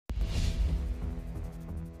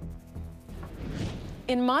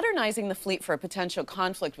In modernizing the fleet for a potential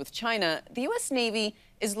conflict with China, the U.S. Navy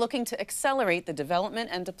is looking to accelerate the development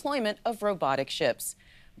and deployment of robotic ships.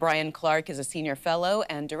 Bryan Clark is a senior fellow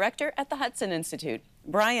and director at the Hudson Institute.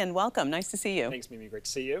 Bryan, welcome. Nice to see you. Thanks, Mimi. Great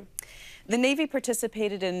to see you. The Navy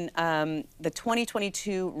participated in the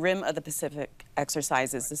 2022 Rim of the Pacific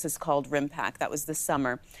exercises. This is called RIMPAC. That was this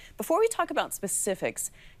summer. Before we talk about specifics,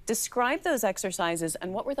 describe those exercises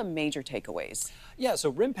and what were the major takeaways? Yeah,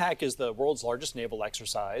 so RIMPAC is the world's largest naval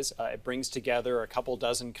exercise. It brings together a couple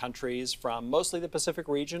dozen countries from mostly the Pacific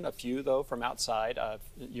region, a few, though, from outside.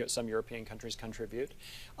 Some European countries contribute.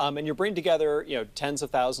 And you bring together, tens of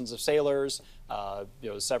thousands of sailors,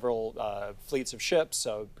 several fleets of ships,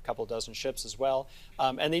 so a couple dozen ships as well.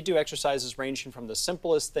 And they do exercises ranging from the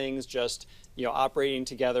simplest things, just operating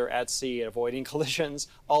together at sea and avoiding collisions,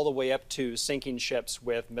 all the way up to sinking ships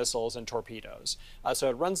with missiles and torpedoes. So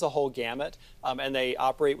it runs the whole gamut, and they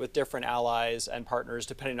operate with different allies and partners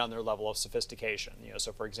depending on their level of sophistication.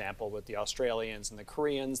 So for example, with the Australians and the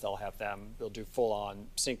Koreans, they'll do full-on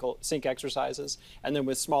sink exercises, and then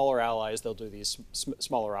with smaller allies, they'll do these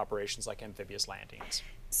smaller operations like amphibious landings.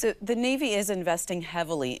 So the Navy is investing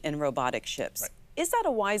heavily in robotic ships. Right. Is that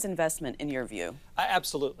a wise investment in your view?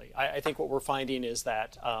 Absolutely. I think what we're finding is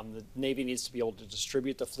that the Navy needs to be able to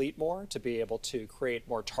distribute the fleet more, to be able to create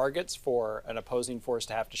more targets for an opposing force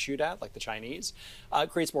to have to shoot at, like the Chinese. It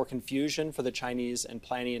creates more confusion for the Chinese in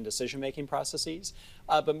planning and decision-making processes.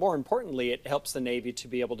 But more importantly, it helps the Navy to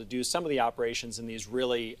be able to do some of the operations in these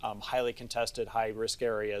really highly contested, high-risk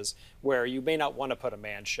areas where you may not want to put a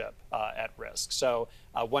manned ship at risk. So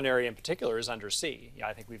one area in particular is undersea.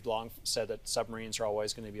 I think we've long said that submarines are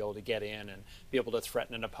always going to be able to get in and be able to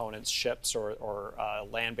threaten an opponent's ships or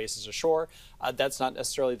land bases ashore. That's not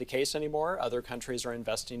necessarily the case anymore. Other countries are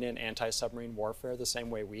investing in anti-submarine warfare the same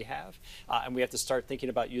way we have. And we have to start thinking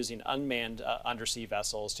about using unmanned undersea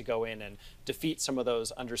vessels to go in and defeat some of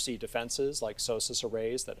those undersea defenses like SOSUS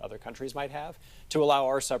arrays that other countries might have to allow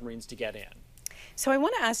our submarines to get in. So I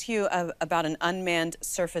want to ask you about an unmanned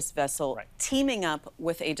surface vessel teaming up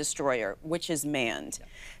with a destroyer, which is manned.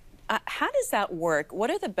 Yeah. How does that work? What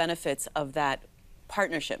are the benefits of that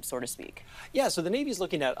partnership, so to speak? Yeah, so the Navy's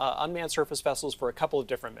looking at unmanned surface vessels for a couple of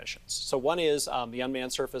different missions. So one is the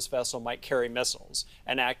unmanned surface vessel might carry missiles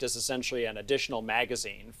and act as essentially an additional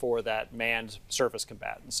magazine for that manned surface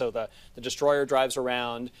combatant. So the destroyer drives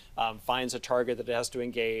around, finds a target that it has to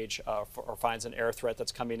engage, or finds an air threat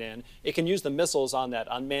that's coming in. It can use the missiles on that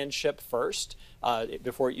unmanned ship first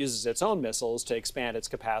before it uses its own missiles to expand its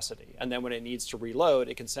capacity. And then when it needs to reload,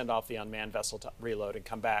 it can send off the unmanned vessel to reload and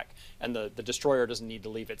come back. And the destroyer doesn't need to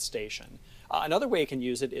leave its station. Another way it can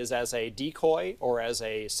use it is as a decoy or as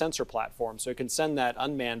a sensor platform. So it can send that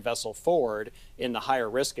unmanned vessel forward in the higher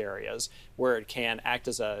risk areas where it can act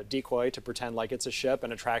as a decoy to pretend like it's a ship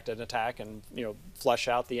and attract an attack and flush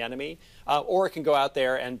out the enemy. Or it can go out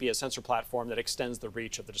there and be a sensor platform that extends the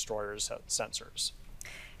reach of the destroyer's sensors.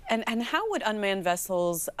 And how would unmanned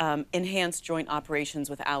vessels enhance joint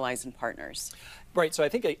operations with allies and partners? Right, so I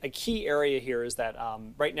think a key area here is that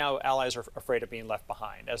right now allies are afraid of being left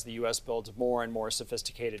behind as the U.S. builds more and more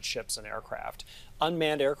sophisticated ships and aircraft.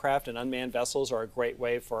 Unmanned aircraft and unmanned vessels are a great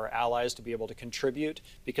way for allies to be able to contribute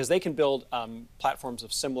because they can build platforms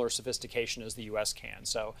of similar sophistication as the U.S. can.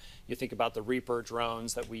 So you think about the Reaper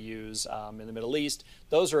drones that we use in the Middle East.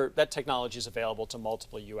 That technology is available to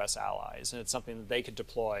multiple U.S. allies, and it's something that they could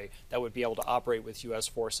deploy that would be able to operate with U.S.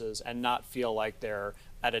 forces and not feel like they're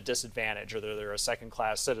at a disadvantage or they're a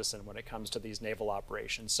second-class citizen when it comes to these naval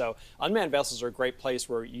operations. So unmanned vessels are a great place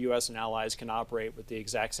where U.S. and allies can operate with the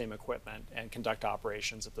exact same equipment and conduct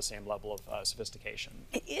operations at the same level of sophistication.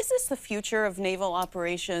 Is this the future of naval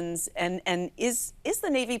operations? And is the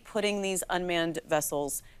Navy putting these unmanned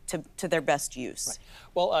vessels to their best use? Right.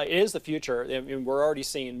 Well, it is the future. I mean, we're already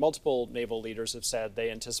seeing multiple naval leaders have said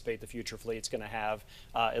they anticipate the future fleet's going to have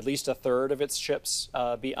at least a third of its ships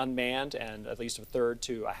be unmanned and at least a third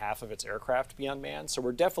to a half of its aircraft be unmanned. So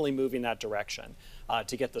we're definitely moving that direction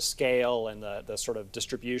to get the scale and the sort of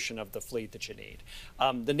distribution of the fleet that you need.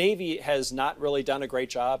 The Navy has not really done a great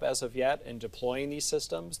job as of yet in deploying these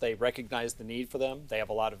systems. They recognize the need for them. They have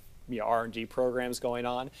a lot of R&D programs going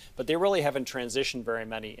on, but they really haven't transitioned very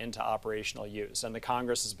many into operational use. And the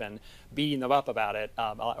Congress has been beating them up about it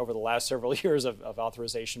over the last several years of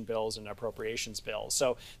authorization bills and appropriations bills.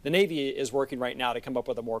 So the Navy is working right now to come up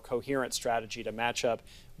with a more coherent strategy to match up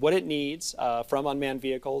what it needs from unmanned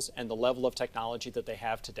vehicles and the level of technology that they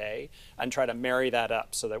have today, and try to marry that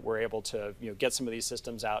up so that we're able to get some of these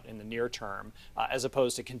systems out in the near term, as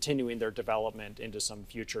opposed to continuing their development into some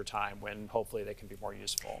future time when hopefully they can be more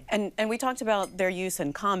useful. And we talked about their use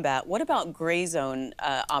in combat. What about gray zone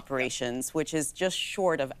operations, which is just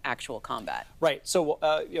short of actual combat? Right. So,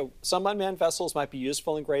 some unmanned vessels might be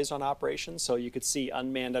useful in gray zone operations. So you could see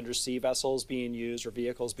unmanned undersea vessels being used or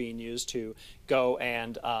vehicles being used to go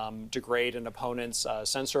and degrade an opponent's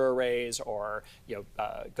sensor arrays, or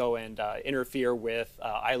go and interfere with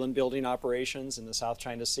island building operations in the South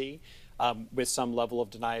China Sea. With some level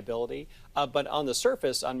of deniability. But on the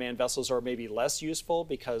surface, unmanned vessels are maybe less useful,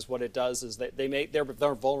 because what it does is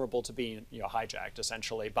they're vulnerable to being hijacked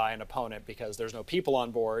essentially by an opponent, because there's no people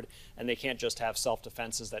on board and they can't just have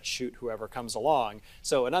self-defenses that shoot whoever comes along.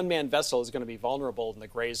 So an unmanned vessel is going to be vulnerable in the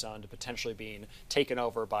gray zone to potentially being taken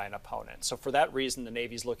over by an opponent. So for that reason, the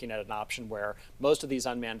Navy's looking at an option where most of these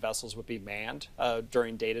unmanned vessels would be manned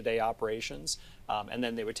during day-to-day operations. And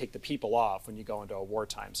then they would take the people off when you go into a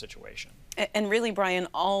wartime situation. And really, Bryan,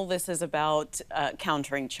 all this is about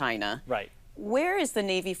countering China. Right. Where is the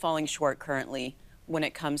Navy falling short currently when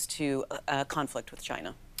it comes to conflict with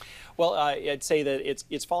China? Well, I'd say that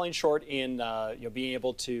it's falling short in being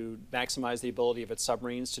able to maximize the ability of its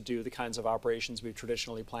submarines to do the kinds of operations we've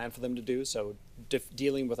traditionally planned for them to do. So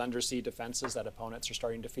dealing with undersea defenses that opponents are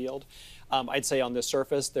starting to field. I'd say on the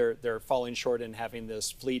surface they're falling short in having this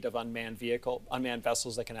fleet of unmanned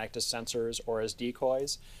vessels that can act as sensors or as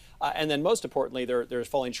decoys. And then most importantly, they're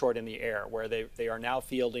falling short in the air, where they are now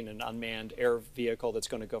fielding an unmanned air vehicle that's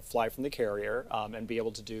going to go fly from the carrier and be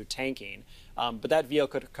able to do tanking. But that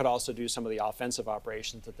vehicle could also do some of the offensive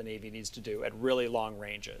operations that the Navy needs to do at really long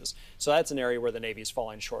ranges. So that's an area where the Navy's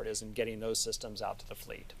falling short, is in getting those systems out to the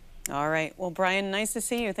fleet. All right. Well, Bryan, nice to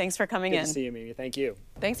see you. Thanks for coming in. Good to see you, Mimi. Thank you.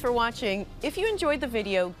 Thanks for watching. If you enjoyed the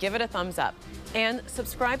video, give it a thumbs up and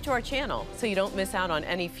subscribe to our channel so you don't miss out on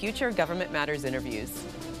any future Government Matters interviews.